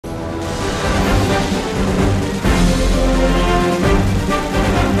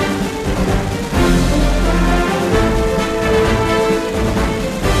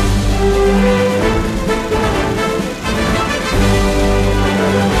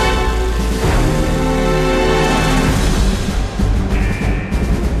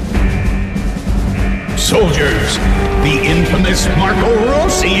fighters. The infamous Marco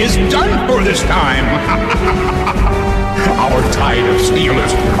Rossi is done for this time. Our tide of steel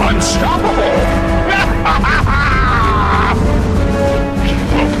is unstoppable.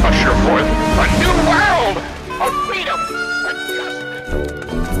 We'll usher forth a new world of freedom and justice.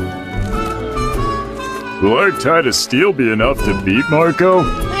 Will our tide of steel be enough to beat Marco?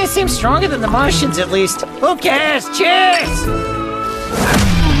 They seem stronger than the Martians, at least. Who cares? Cheers!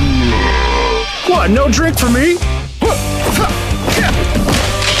 What, no drink for me?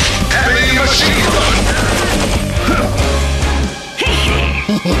 Heavy machine gun.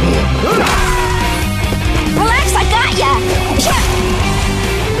 Relax, I got ya!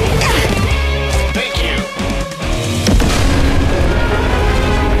 Thank you.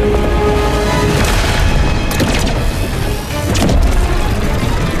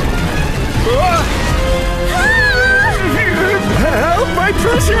 Help, my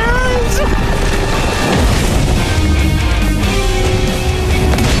precious!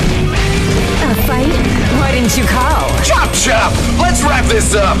 A fight? Why didn't you call? Chop chop! Let's wrap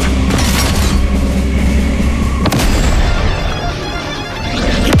this up!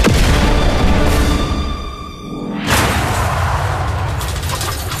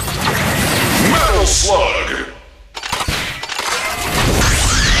 Metal Slug.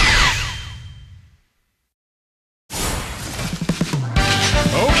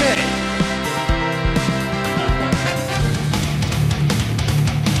 Okay.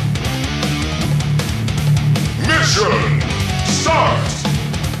 Mission start.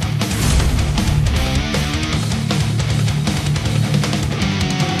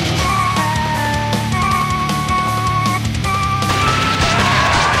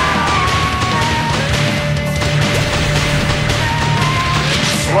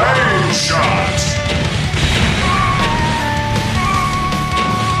 Flame shot.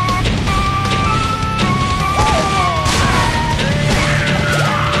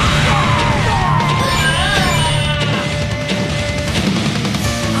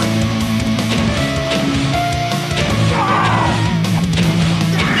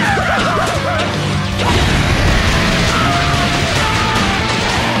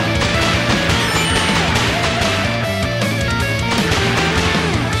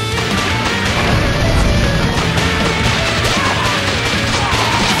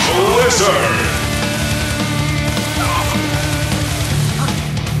 Blizzard.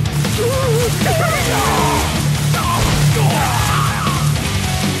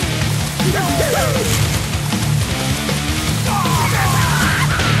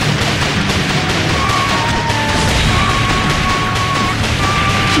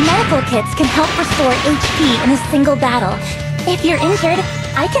 Medical kits can help restore HP in a single battle. If you're injured,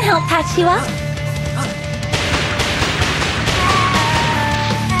 I can help patch you up.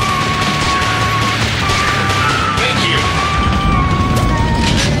 Thank you.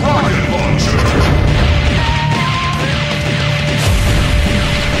 Rocket launcher.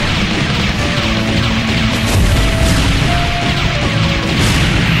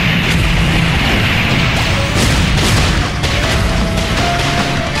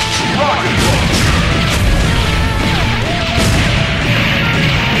 Rocket launcher.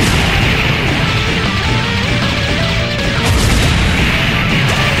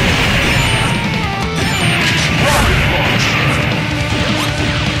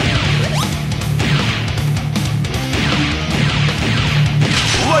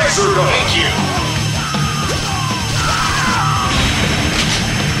 Laser gun. Thank you.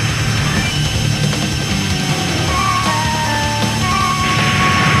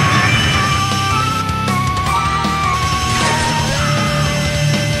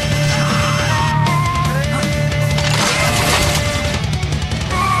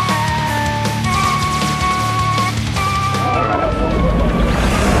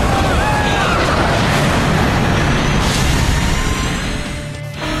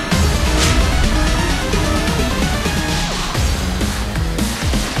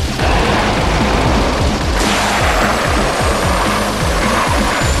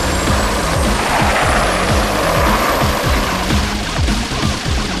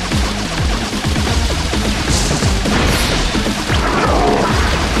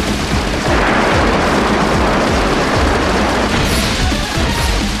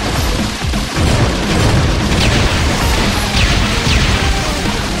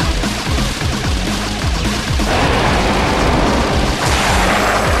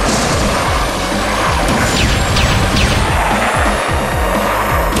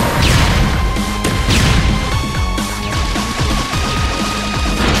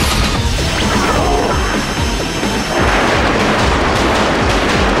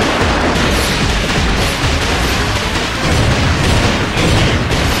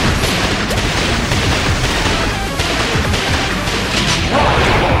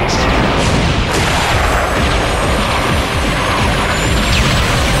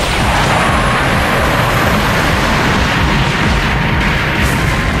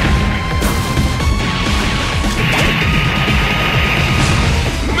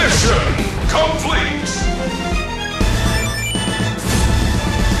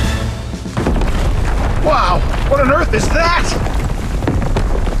 is that?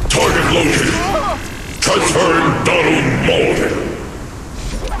 Target located. Transferring Donald Mulligan.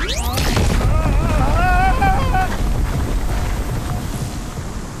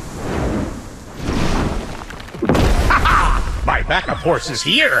 My backup horse is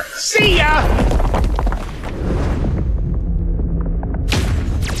here. See ya!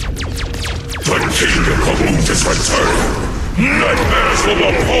 The King of Kaboot is returned. Nightmares will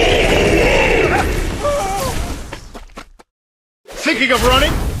appall the world. Thinking of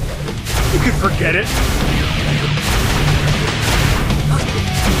running? You can forget it.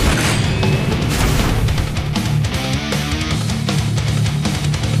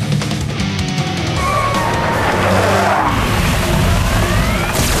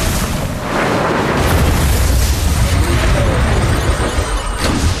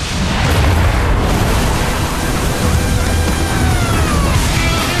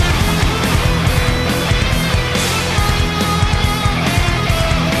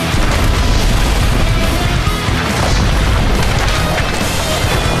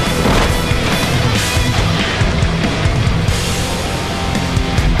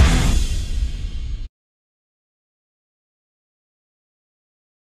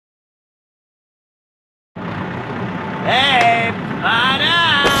 Hey, on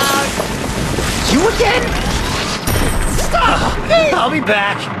out! You again? Stop! I'll be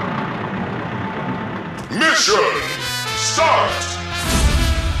back. Mission start.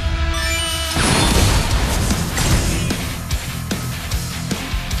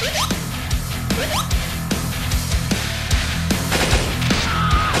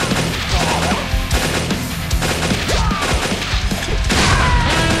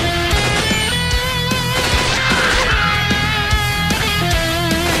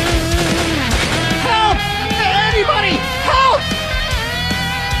 Help! Anybody! Help!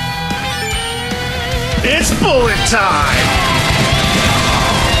 It's bullet time!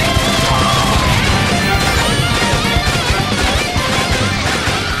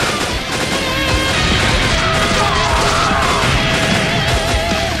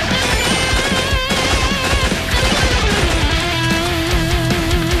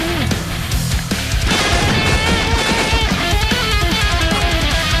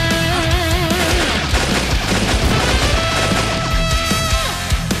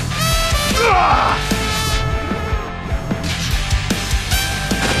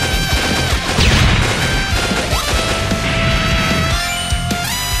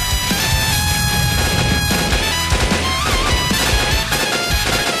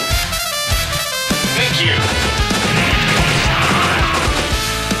 Thank you.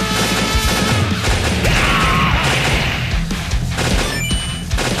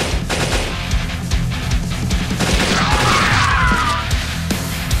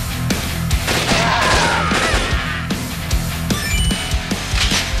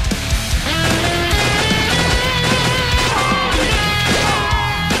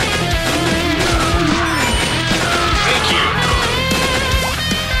 Thank you.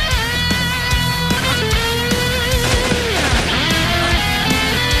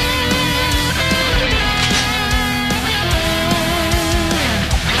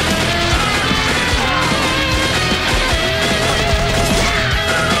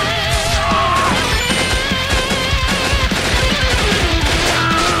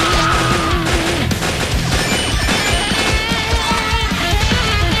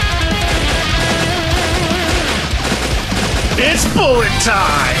 It's bullet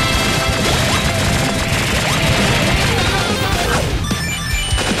time!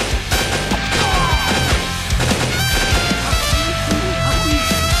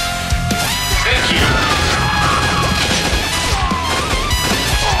 Thank you.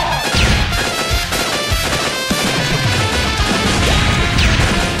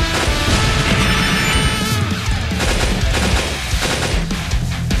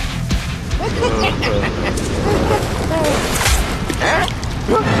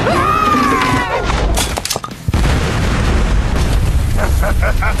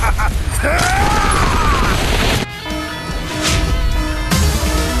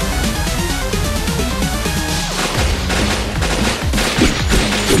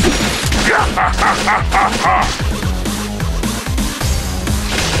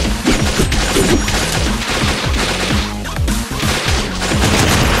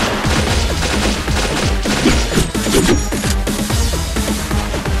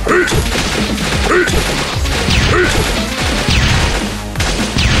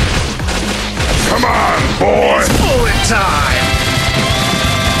 Come on, boy! It's bullet time!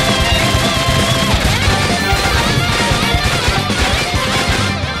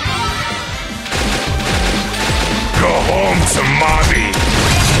 Go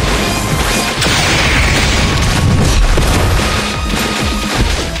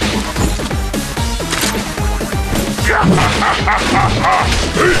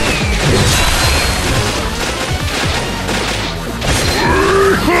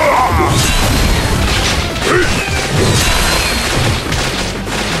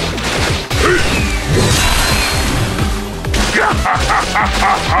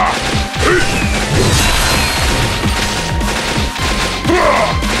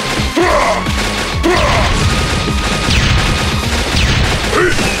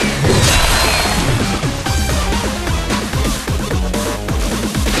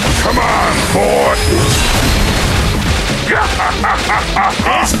Come on, boy!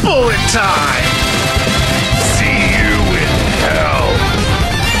 It's bullet time! See you in hell!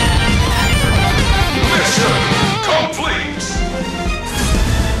 Mission complete!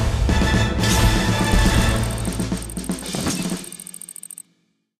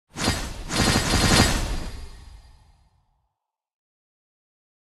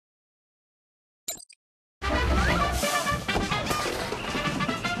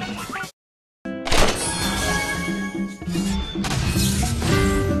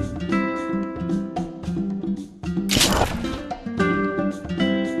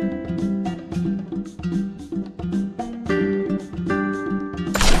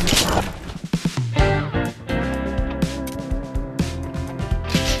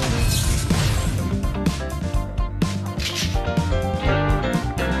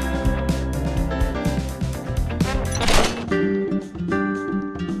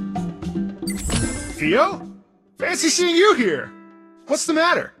 Theo? Fancy seeing you here. What's the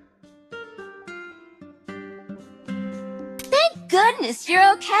matter? Thank goodness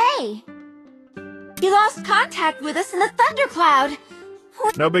you're okay. You lost contact with us in the thundercloud.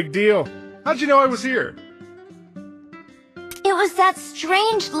 No big deal. How'd you know I was here? It was that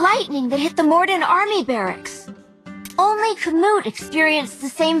strange lightning that hit the Morden army barracks. Only Kamut experienced the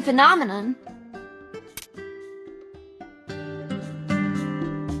same phenomenon.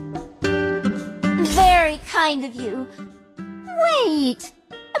 Very kind of you. Wait,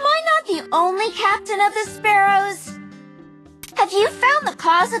 am I not the only captain of the Sparrows? Have you found the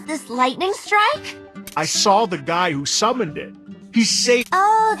cause of this lightning strike? I saw the guy who summoned it. He's safe.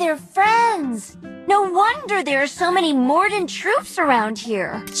 Oh, they're friends. No wonder there are so many Morden troops around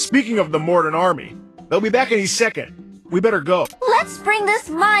here. Speaking of the Morden army, they'll be back any second. We better go. Let's bring this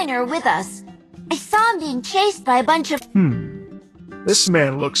miner with us. I saw him being chased by a bunch of... This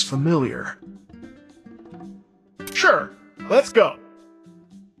man looks familiar. Sure, let's go.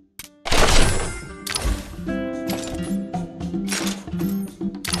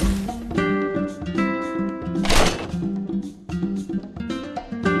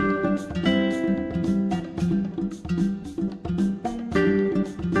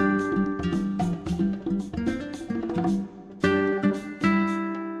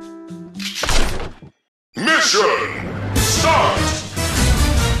 Mission start!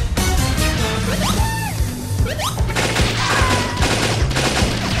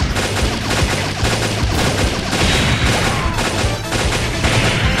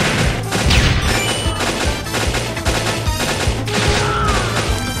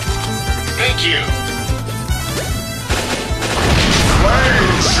 Thank you!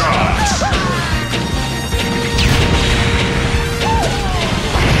 Flame shot!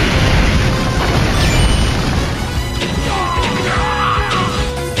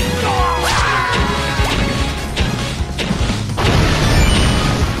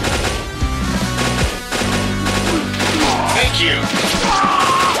 Thank you!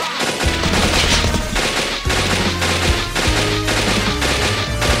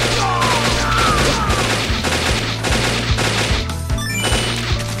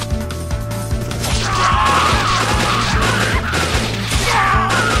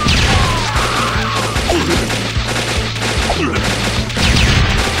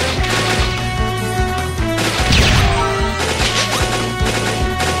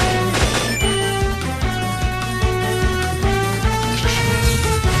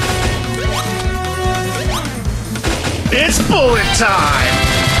 It's bullet time!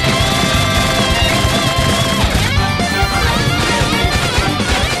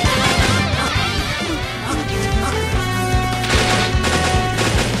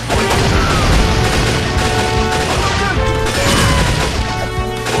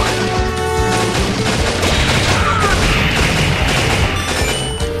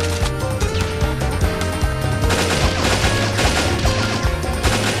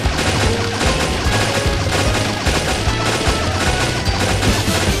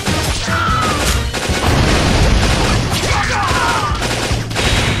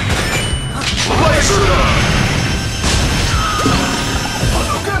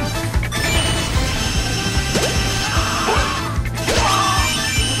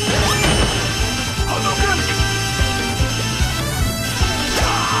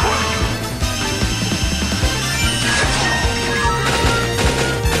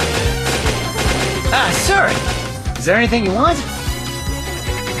 Sir, is there anything you want?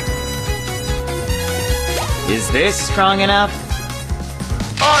 Is this strong enough?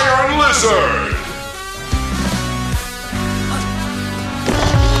 Iron Lizard!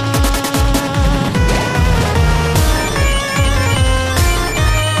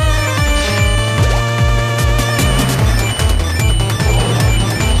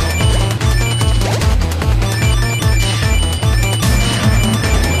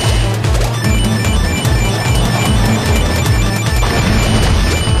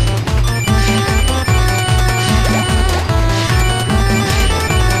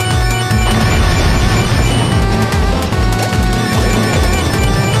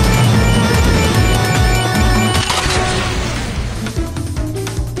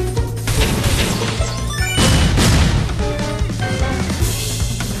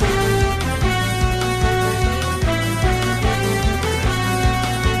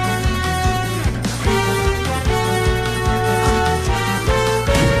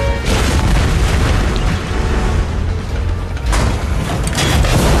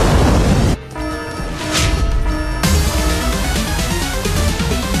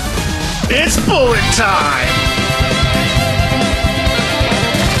 It's bullet time!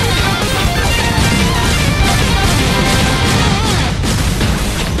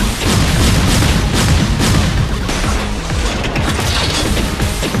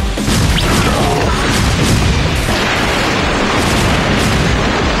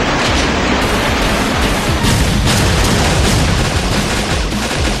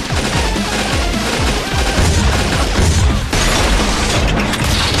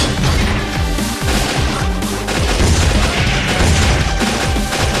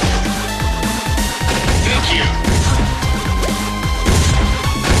 Thank you.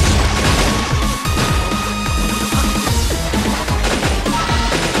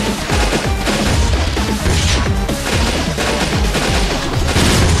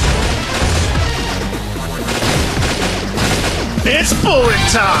 It's bullet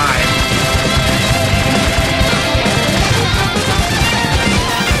time!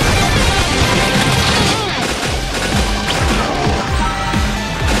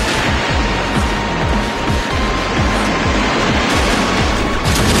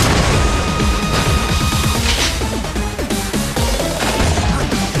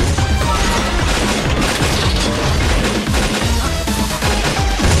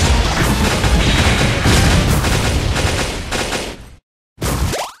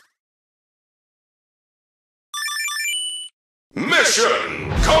 Mission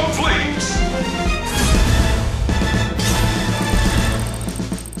complete!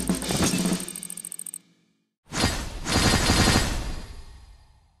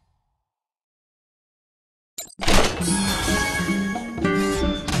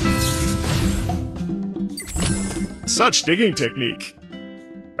 Such digging technique.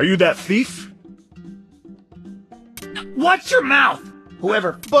 Are you that thief? Watch your mouth!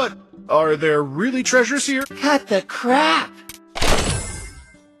 Whoever. But are there really treasures here? Cut the crap!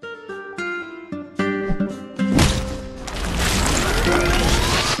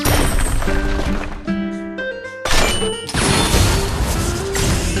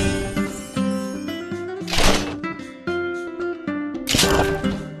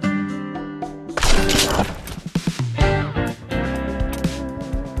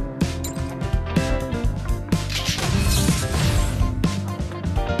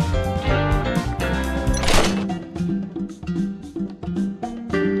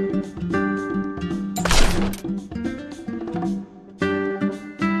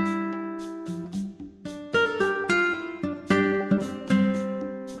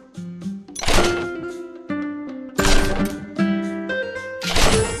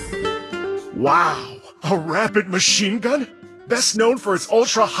 Wow, a rapid machine gun? Best known for its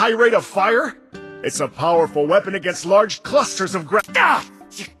ultra-high rate of fire? It's a powerful weapon against large clusters of Ah!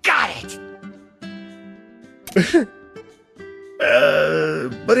 You got it!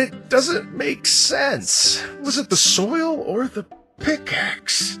 But it doesn't make sense. Was it the soil or the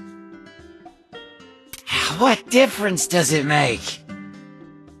pickaxe? What difference does it make?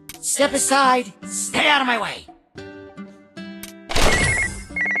 Step aside. Stay out of my way.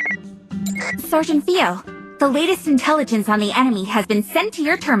 Sergeant Theo, the latest intelligence on the enemy has been sent to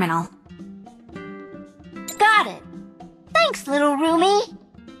your terminal. Got it. Thanks, little roomie.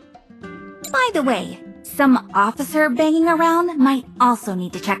 By the way, some officer banging around might also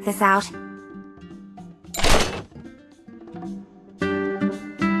need to check this out.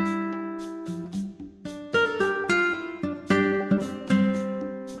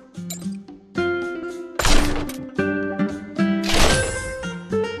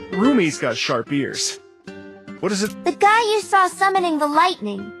 Rumi's got sharp ears. What is it? The guy you saw summoning the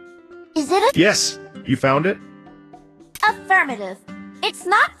lightning. Is it a... Yes, you found it? Affirmative. It's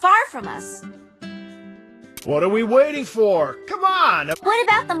not far from us. What are we waiting for? Come on! What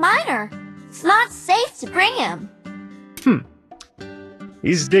about the miner? It's not safe to bring him.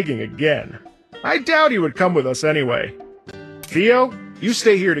 He's digging again. I doubt he would come with us anyway. Theo, you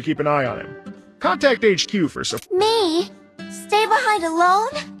stay here to keep an eye on him. Contact HQ for support. Me? Stay behind alone?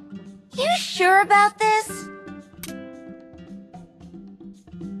 You sure about this?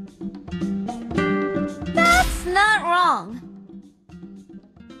 That's not wrong.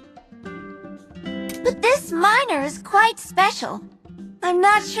 But this miner is quite special. I'm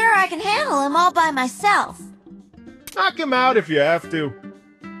not sure I can handle him all by myself. Knock him out if you have to.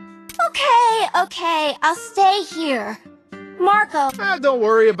 Okay, I'll stay here. Marco. Don't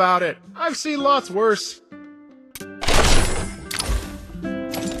worry about it. I've seen lots worse.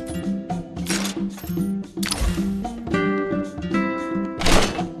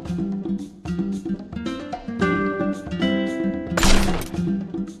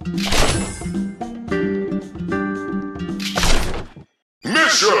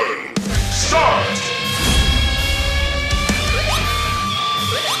 Mission start!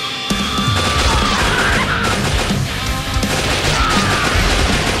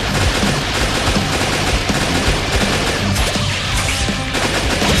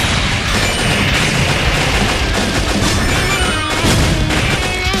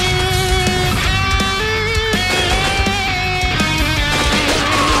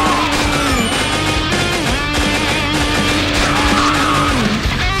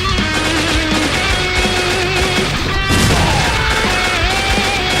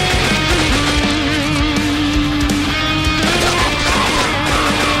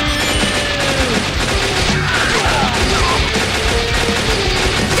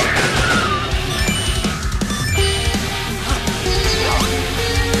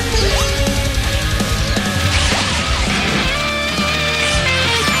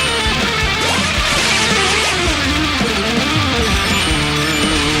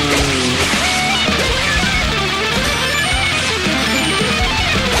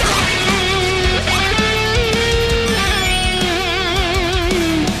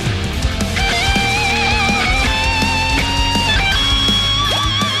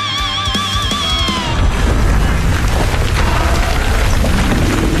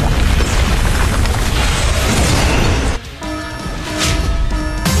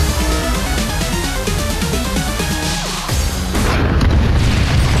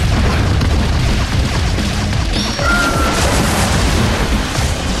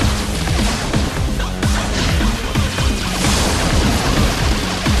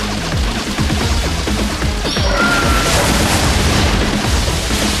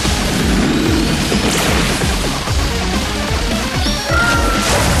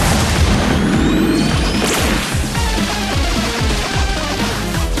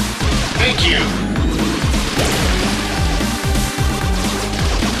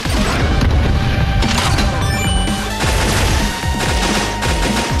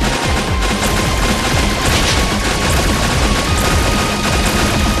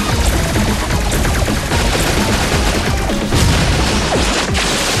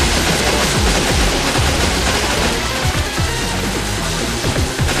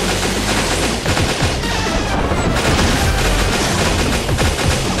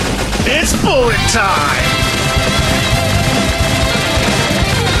 It's bullet time!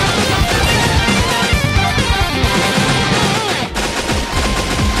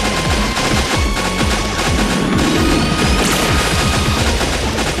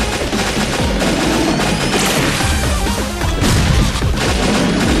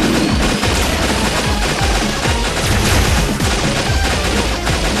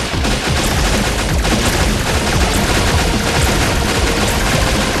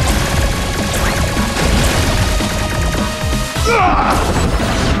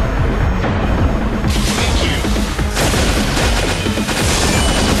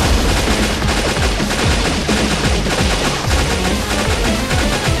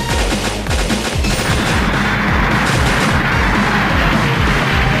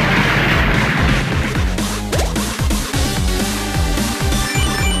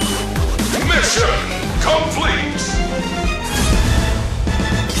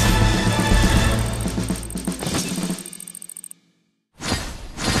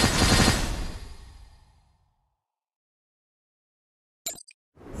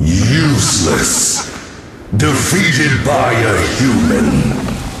 Useless. Defeated by a human.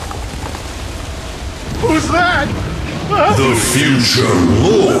 Who's that? The future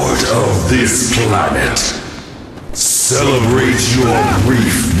lord of this planet. Celebrate your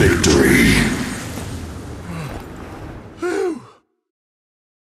brief victory.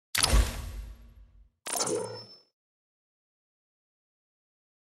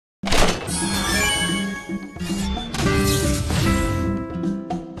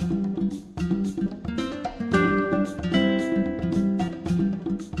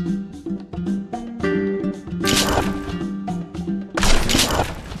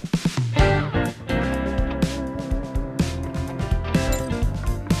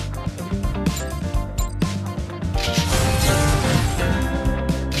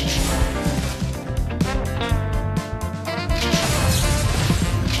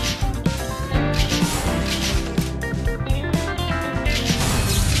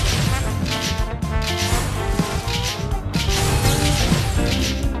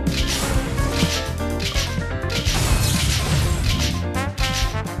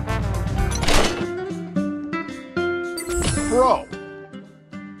 Bro,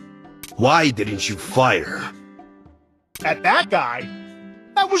 Why didn't you fire? at that guy?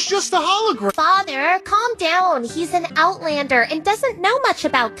 That was just a hologram. Father, calm down. He's an outlander and doesn't know much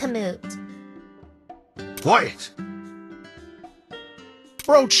about Kamut. Quiet!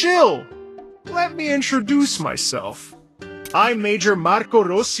 Bro, chill. Let me introduce myself. I'm Major Marco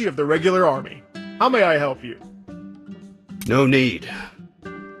Rossi of the Regular Army. How may I help you? No need.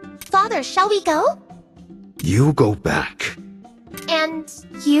 Father, shall we go? You go back. And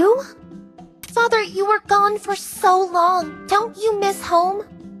you? Father, you were gone for so long. Don't you miss home?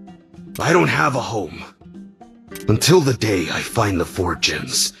 I don't have a home. Until the day I find the 4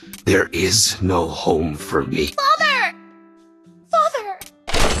 gems, there is no home for me. Father! Father!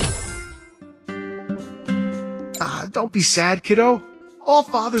 Don't be sad, kiddo. All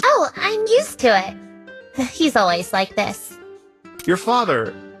fathers... Oh, I'm used to it. He's always like this. Your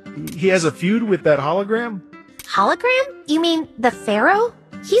father, he has a feud with that hologram? Hologram? You mean the Pharaoh?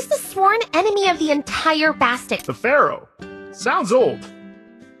 He's the sworn enemy of the entire Bastet. The Pharaoh. Sounds old.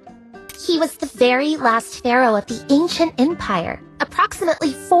 He was the very last pharaoh of the ancient empire,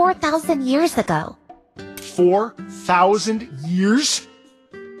 approximately 4,000 years ago. 4,000 years?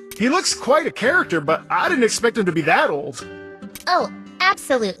 He looks quite a character, but I didn't expect him to be that old. Oh,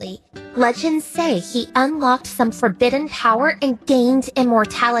 absolutely. Legends say he unlocked some forbidden power and gained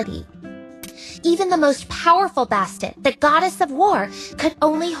immortality. Even the most powerful Bastet, the goddess of war, could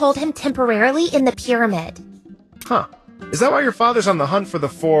only hold him temporarily in the pyramid. Huh. Is that why your father's on the hunt for the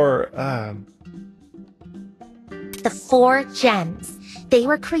 4, The 4 gems. They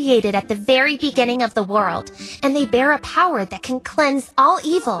were created at the very beginning of the world, and they bear a power that can cleanse all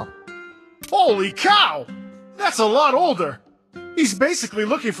evil. Holy cow! That's a lot older. He's basically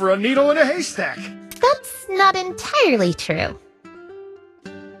looking for a needle in a haystack. That's not entirely true.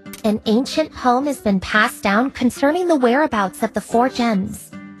 An ancient poem has been passed down concerning the whereabouts of the 4 gems.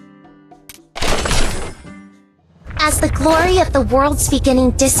 As the glory of the world's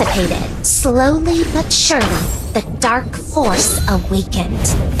beginning dissipated, slowly but surely, the dark force awakened.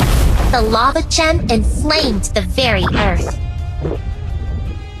 The lava gem inflamed the very earth.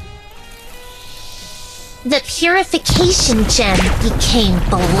 The purification gem became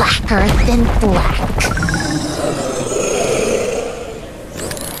blacker than black.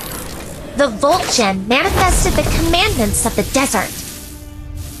 The Volt Gem manifested the commandments of the desert.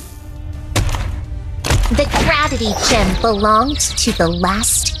 The Gravity Gem belonged to the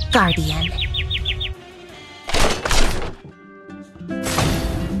last Guardian.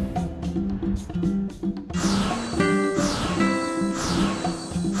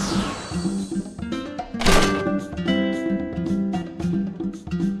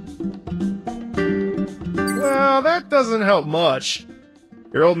 Well, that doesn't help much.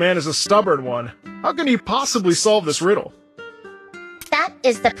 Your old man is a stubborn one. How can he possibly solve this riddle? That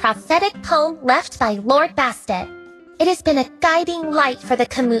is the prophetic poem left by Lord Bastet. It has been a guiding light for the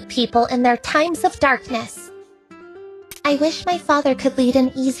Kamut people in their times of darkness. I wish my father could lead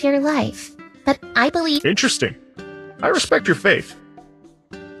an easier life, but I believe... Interesting. I respect your faith.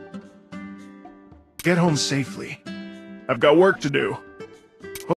 Get home safely. I've got work to do.